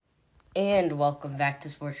And welcome back to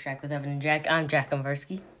Sports Track with Evan and Jack. I'm Jack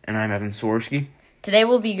Umversky. And I'm Evan Sworski. Today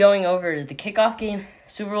we'll be going over the kickoff game,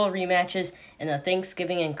 Super Bowl rematches, and the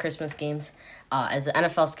Thanksgiving and Christmas games as the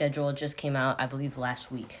NFL schedule just came out, I believe,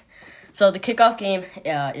 last week. So the kickoff game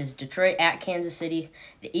is Detroit at Kansas City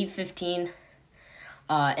at 8:15.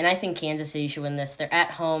 And I think Kansas City should win this. They're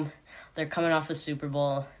at home. They're coming off a Super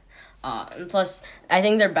Bowl. And plus, I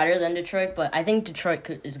think they're better than Detroit, but I think Detroit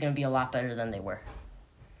is going to be a lot better than they were.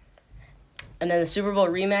 And then the Super Bowl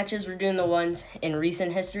rematches, we're doing the ones in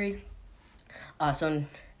recent history. So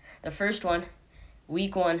the first one,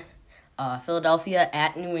 Week 1, Philadelphia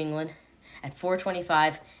at New England at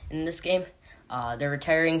 4:25. In this game, they're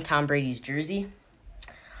retiring Tom Brady's jersey.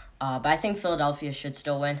 But I think Philadelphia should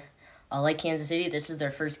still win. Like Kansas City, this is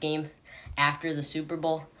their first game after the Super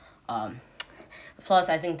Bowl. Plus,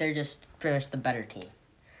 I think they're just pretty much the better team.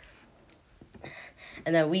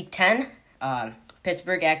 And then Week 10,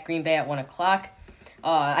 Pittsburgh at Green Bay at 1 o'clock.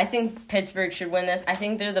 I think Pittsburgh should win this. I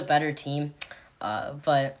think they're the better team,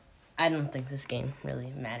 but I don't think this game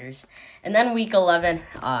really matters. And then Week 11,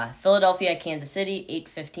 Philadelphia at Kansas City,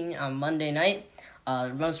 8:15 on Monday night.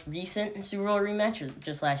 The most recent Super Bowl rematch was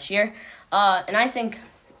just last year. And I think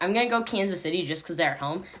I'm going to go Kansas City just because they're at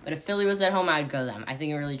home. But if Philly was at home, I'd go them. I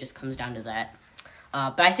think it really just comes down to that.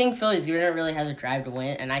 But I think Philly's going to really have a drive to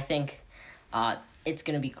win, and I think it's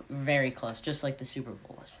going to be very close, just like the Super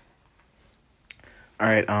Bowl was. All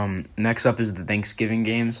right, next up is the Thanksgiving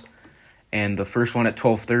games, and the first one at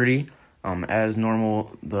 12:30. As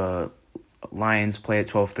normal, the Lions play at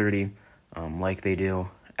 12:30, like they do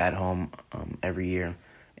at home every year,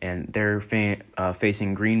 and they're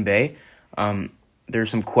facing Green Bay.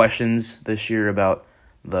 There's some questions this year about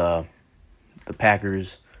the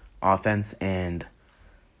Packers' offense, and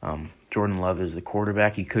Jordan Love is the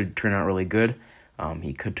quarterback. He could turn out really good.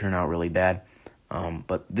 He could turn out really bad.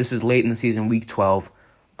 But this is late in the season, Week 12.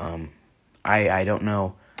 I don't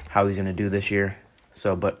know how he's going to do this year.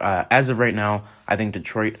 But as of right now, I think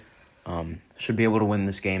Detroit should be able to win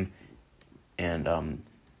this game. And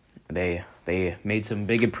they made some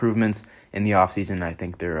big improvements in the offseason. I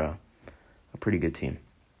think they're a pretty good team.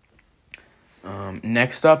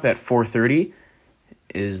 Next up at 4:30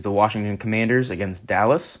 is the Washington Commanders against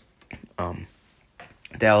Dallas.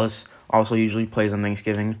 Dallas also usually plays on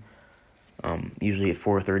Thanksgiving, usually at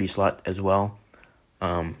 4:30 slot as well.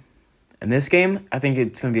 In this game, I think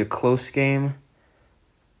it's going to be a close game,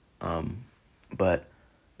 but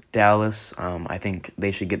Dallas, I think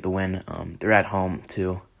they should get the win. They're at home,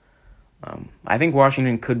 too. I think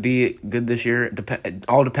Washington could be good this year,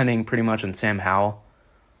 all depending pretty much on Sam Howell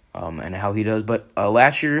and how he does. But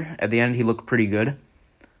last year, at the end, he looked pretty good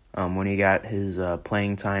when he got his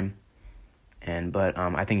playing time. But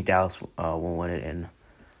I think Dallas will win it in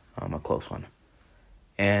a close one.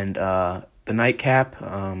 And the nightcap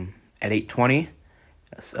at 8:20,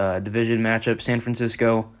 division matchup, San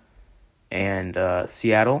Francisco and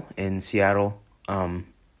Seattle. In Seattle, I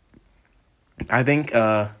think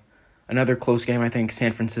another close game. I think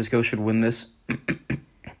San Francisco should win this,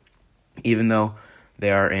 even though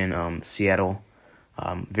they are in Seattle.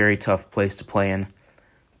 Very tough place to play in.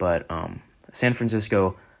 But San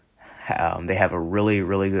Francisco, they have a really,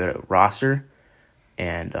 really good roster,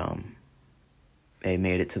 and they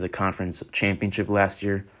made it to the conference championship last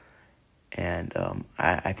year. And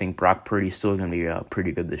I think Brock Purdy's still going to be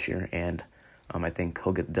pretty good this year, and I think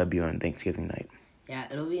he'll get the W on Thanksgiving night. Yeah,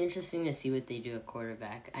 it'll be interesting to see what they do at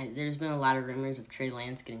quarterback. There's been a lot of rumors of Trey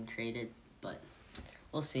Lance getting traded, but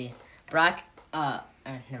we'll see. Brock,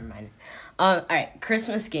 never mind. All right,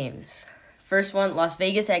 Christmas games. First one, Las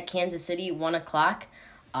Vegas at Kansas City, 1 o'clock.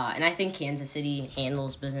 And I think Kansas City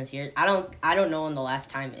handles business here. I don't know when the last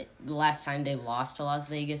time they lost to Las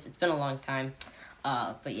Vegas. It's been a long time.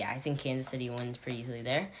 But yeah, I think Kansas City wins pretty easily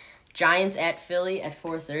there. Giants at Philly at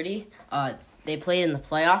 4:30. They played in the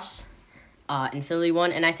playoffs, and Philly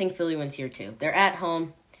won, and I think Philly wins here too. They're at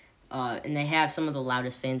home, and they have some of the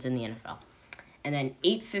loudest fans in the NFL. And then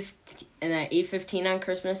 8:15 on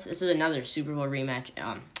Christmas. This is another Super Bowl rematch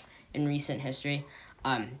in recent history.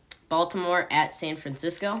 Baltimore at San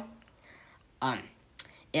Francisco. And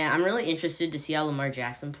I'm really interested to see how Lamar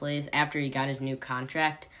Jackson plays after he got his new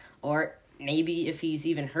contract, or maybe if he's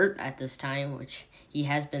even hurt at this time, which he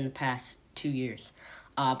has been the past 2 years.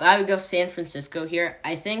 But I would go San Francisco here.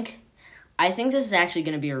 I think this is actually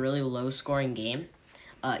going to be a really low-scoring game,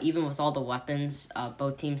 even with all the weapons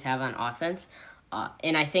both teams have on offense.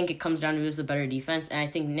 And I think it comes down to who's the better defense. And I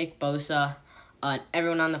think Nick Bosa,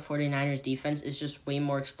 everyone on the 49ers defense is just way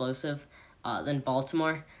more explosive than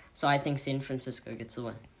Baltimore. So I think San Francisco gets the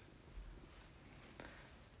win.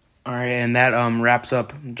 All right, and that wraps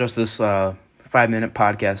up just this 5-minute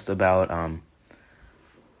podcast about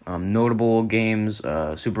notable games,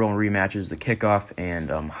 Super Bowl rematches, the kickoff,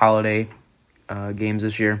 and holiday games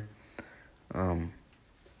this year. And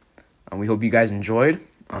we hope you guys enjoyed.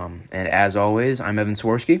 And as always, I'm Evan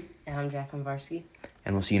Swirsky. And I'm Jack Varsky.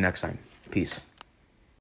 And we'll see you next time. Peace.